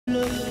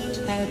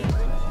Okay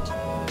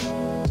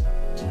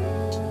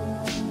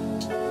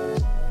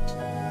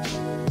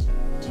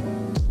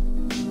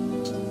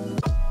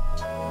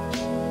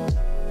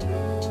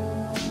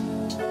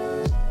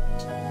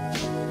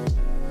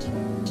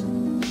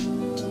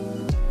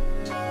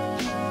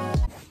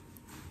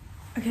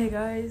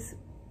guys,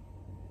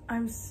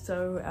 I'm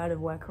so out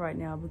of whack right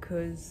now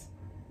because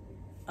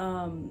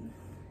I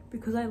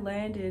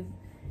landed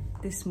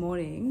this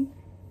morning,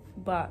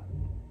 but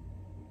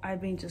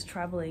I've been just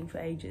traveling for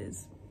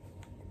ages.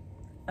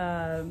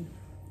 I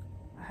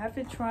have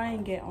to try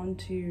and get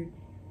onto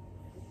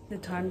the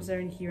time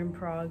zone here in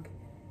Prague,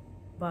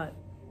 but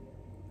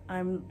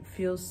I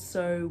feel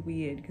so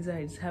weird because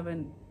I just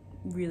haven't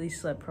really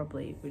slept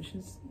properly, which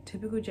is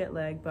typical jet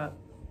lag. But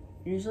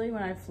usually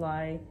when I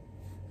fly,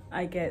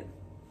 I get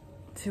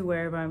to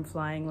wherever I'm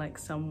flying like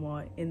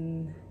somewhat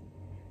in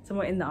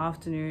the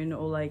afternoon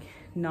or like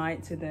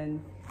night, so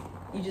then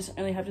you just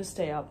only have to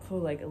stay up for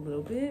like a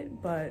little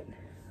bit. But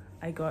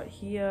I got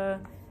here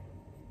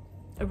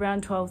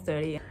around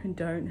 12:30. I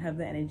don't have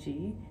the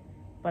energy,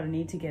 but I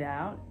need to get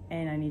out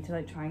and I need to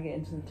like try and get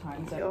into the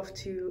time zone. Off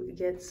to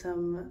get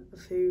some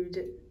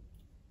food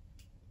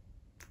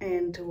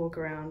and to walk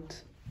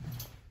around.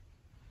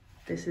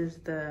 This is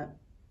the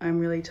I'm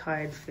really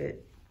tired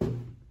fit.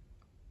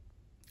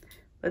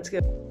 Let's go.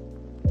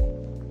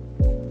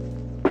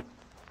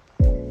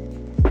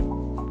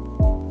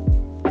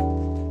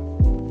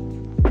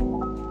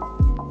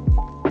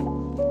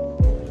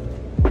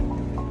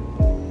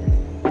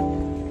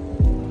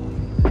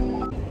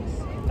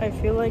 I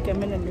feel like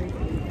I'm in a movie.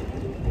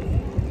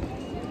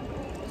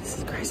 This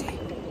is crazy.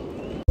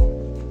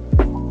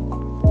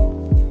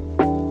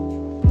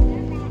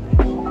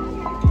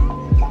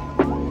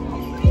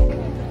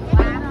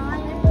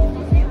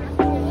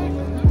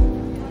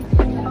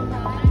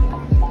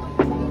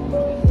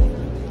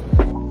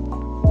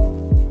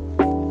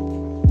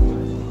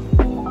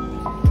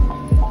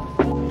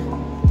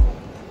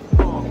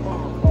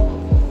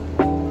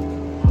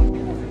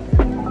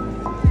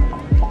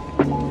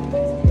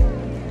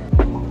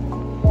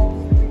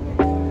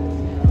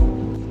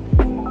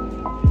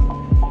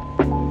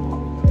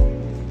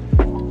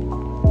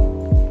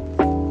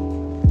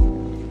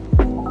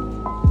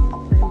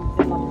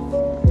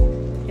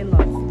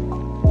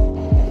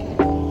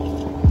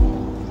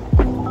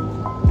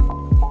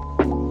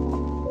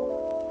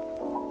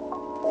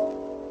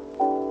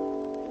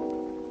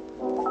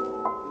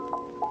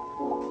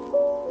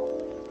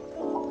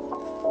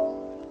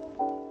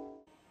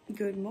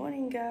 Good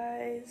morning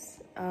guys.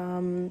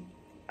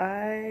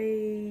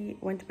 I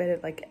went to bed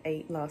at like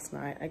 8 last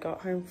night. I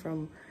got home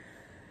from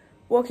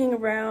walking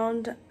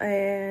around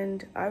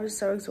and I was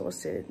so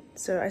exhausted,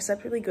 so I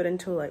slept really good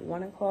until like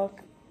 1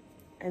 o'clock,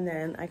 and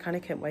then I kind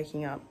of kept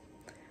waking up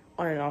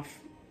on and off.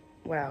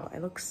 Wow, I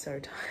look so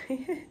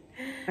tired.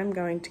 I'm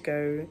going to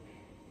go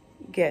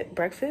get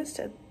breakfast.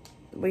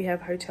 We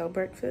have hotel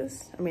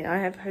breakfast. I mean, I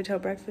have hotel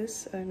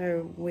breakfast. I don't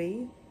know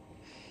we.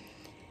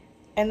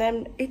 And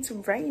then it's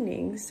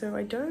raining, so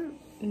I don't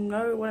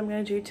know what I'm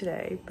going to do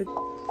today. But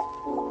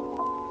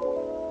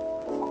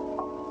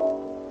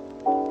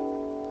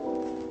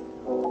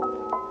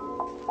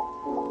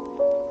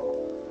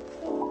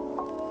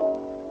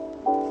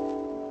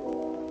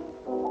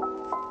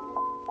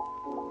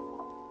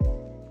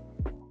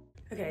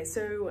okay,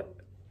 so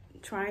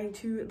trying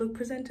to look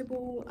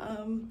presentable.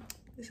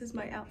 This is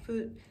my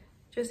outfit,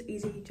 just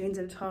easy jeans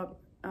and a top.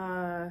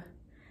 I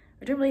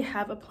don't really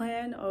have a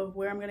plan of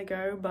where I'm gonna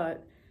go,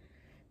 but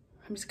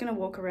I'm just gonna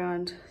walk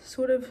around,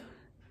 sort of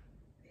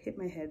hit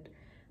my head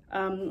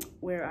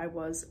where I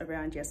was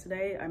around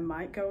yesterday. I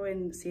might go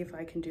and see if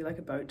I can do like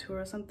a boat tour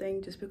or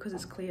something, just because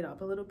it's cleared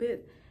up a little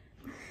bit.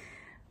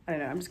 I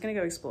don't know, I'm just gonna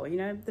go explore. You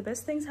know, the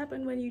best things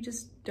happen when you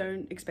just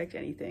don't expect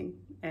anything.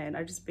 And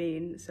I've just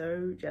been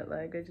so jet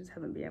lagged, I just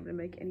haven't been able to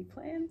make any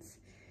plans.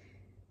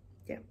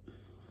 Yeah.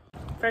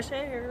 Fresh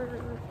air.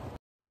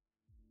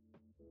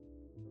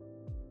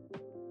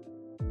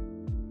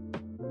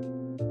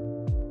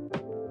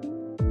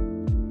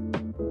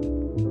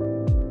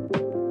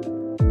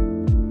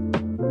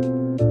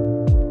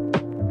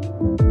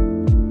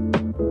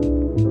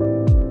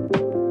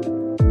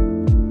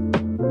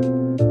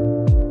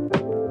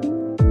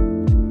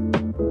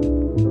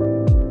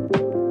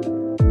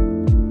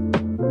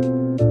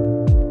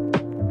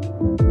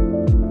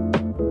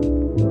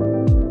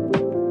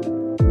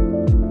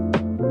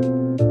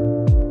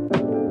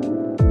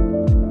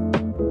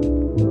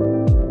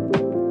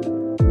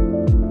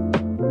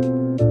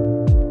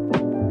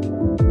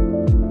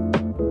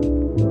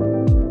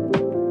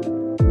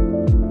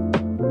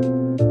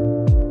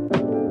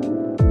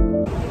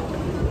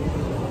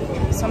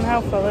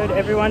 Somehow followed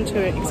everyone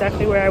to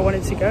exactly where I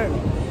wanted to go.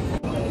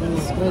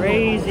 It's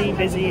crazy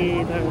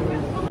busy though.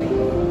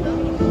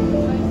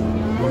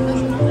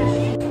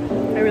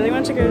 I really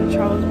want to go to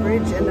Charles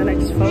Bridge, and then I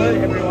just followed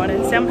everyone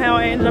and somehow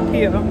I ended up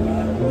here.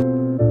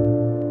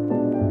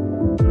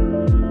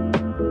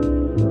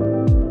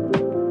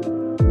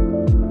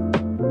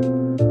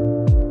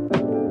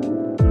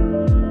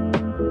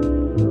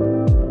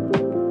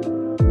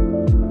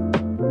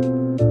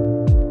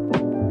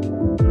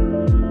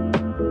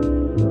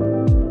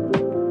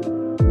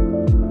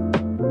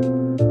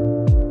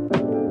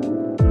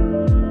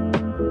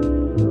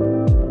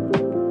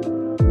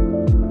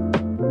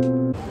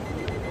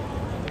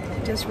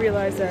 Just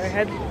realized that I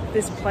had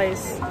this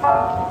place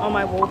on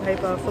my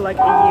wallpaper for like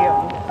a year,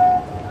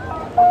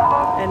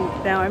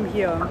 and now I'm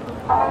here.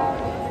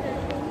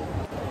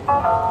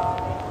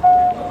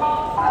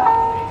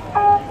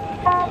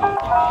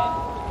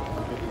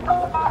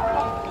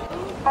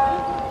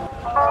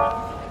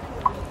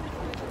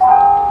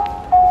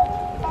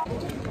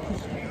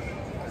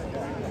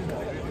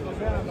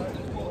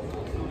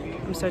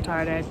 I'm so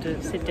tired, I had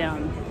to sit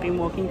down. Been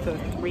walking for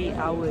 3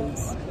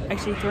 hours,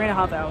 actually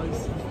 3.5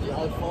 hours,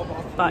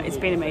 but it's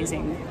been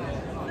amazing.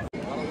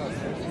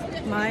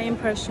 My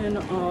impression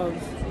of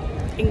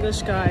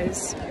English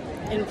guys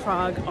in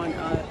Prague on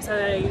a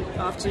Saturday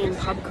afternoon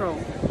pub crawl.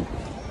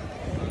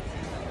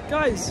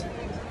 Guys,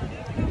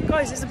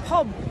 there's a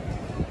pub.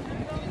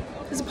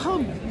 There's a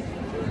pub.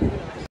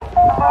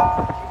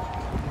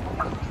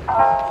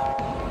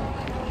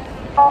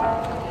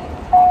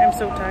 I'm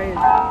so tired.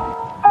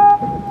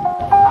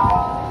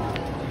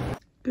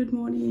 Good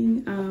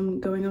morning. I'm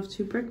going off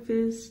to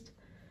breakfast,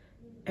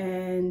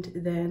 and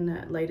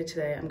then later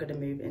today I'm going to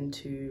move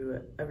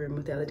into a room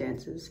with the other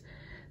dancers.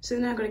 So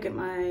now I'm going to get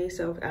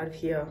myself out of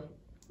here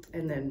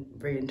and then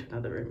right into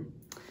another room.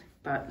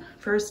 But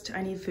first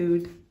I need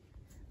food.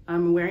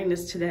 I'm wearing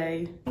this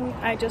today.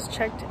 I just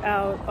checked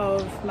out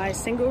of my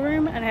single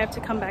room and I have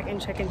to come back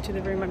and check into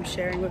the room I'm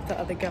sharing with the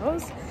other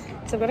girls.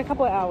 So I've got a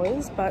couple of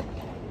hours, but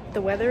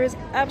the weather is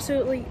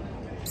absolutely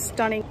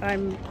stunning.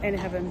 I'm in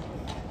heaven.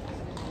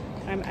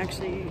 I'm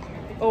actually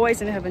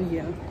always in heaven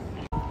here.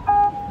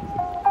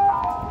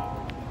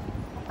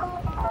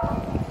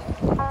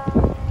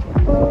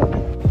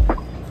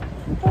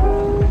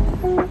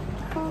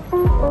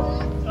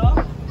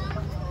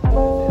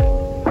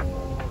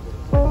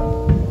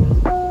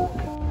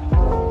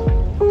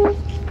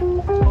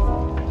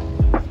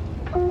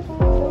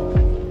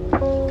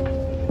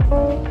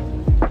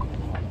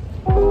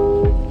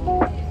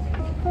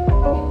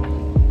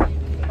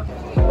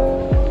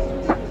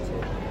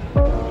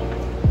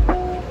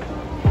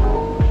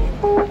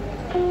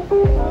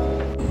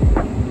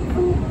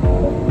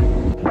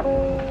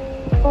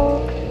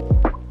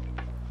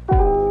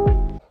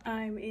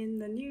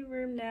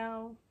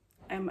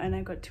 And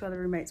I've got 2 other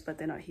roommates, but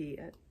they're not here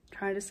yet.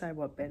 Trying to decide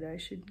what bed I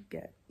should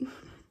get.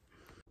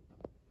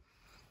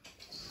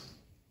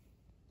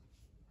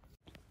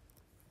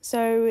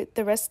 So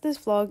the rest of this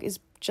vlog is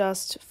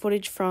just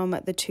footage from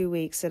the 2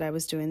 weeks that I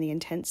was doing the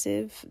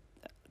intensive.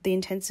 The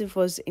intensive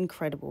was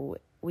incredible.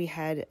 We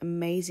had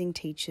amazing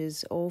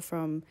teachers, all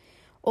from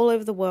all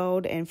over the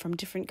world and from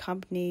different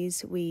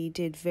companies. We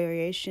did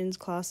variations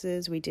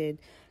classes, we did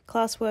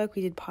classwork,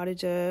 we did pas de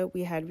deux.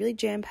 We had really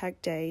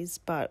jam-packed days,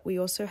 but we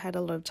also had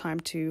a lot of time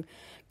to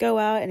go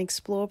out and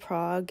explore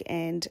Prague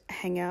and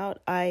hang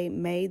out. I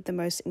made the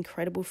most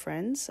incredible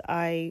friends.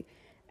 I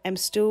am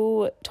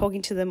still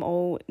talking to them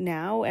all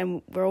now,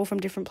 and we're all from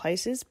different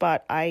places,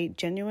 but I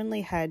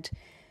genuinely had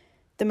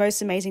the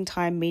most amazing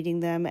time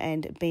meeting them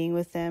and being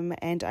with them,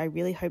 and I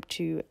really hope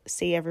to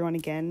see everyone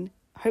again,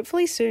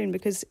 hopefully soon,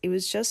 because it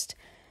was just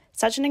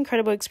such an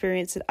incredible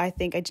experience that I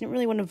think I didn't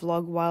really want to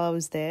vlog while I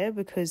was there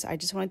because I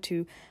just wanted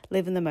to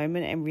live in the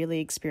moment and really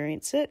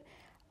experience it.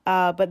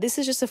 But this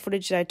is just the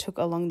footage that I took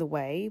along the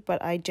way,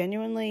 but I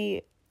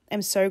genuinely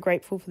am so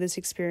grateful for this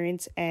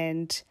experience,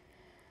 and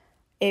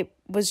it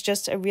was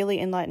just a really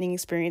enlightening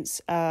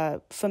experience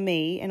for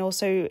me, and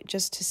also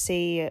just to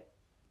see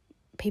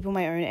people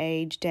my own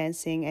age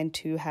dancing and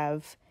to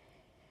have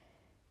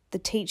the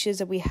teachers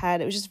that we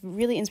had. It was just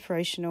really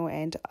inspirational,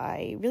 and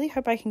I really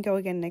hope I can go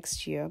again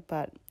next year.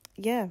 But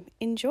yeah,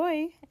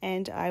 enjoy,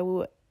 and I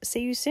will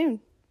see you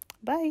soon.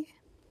 Bye.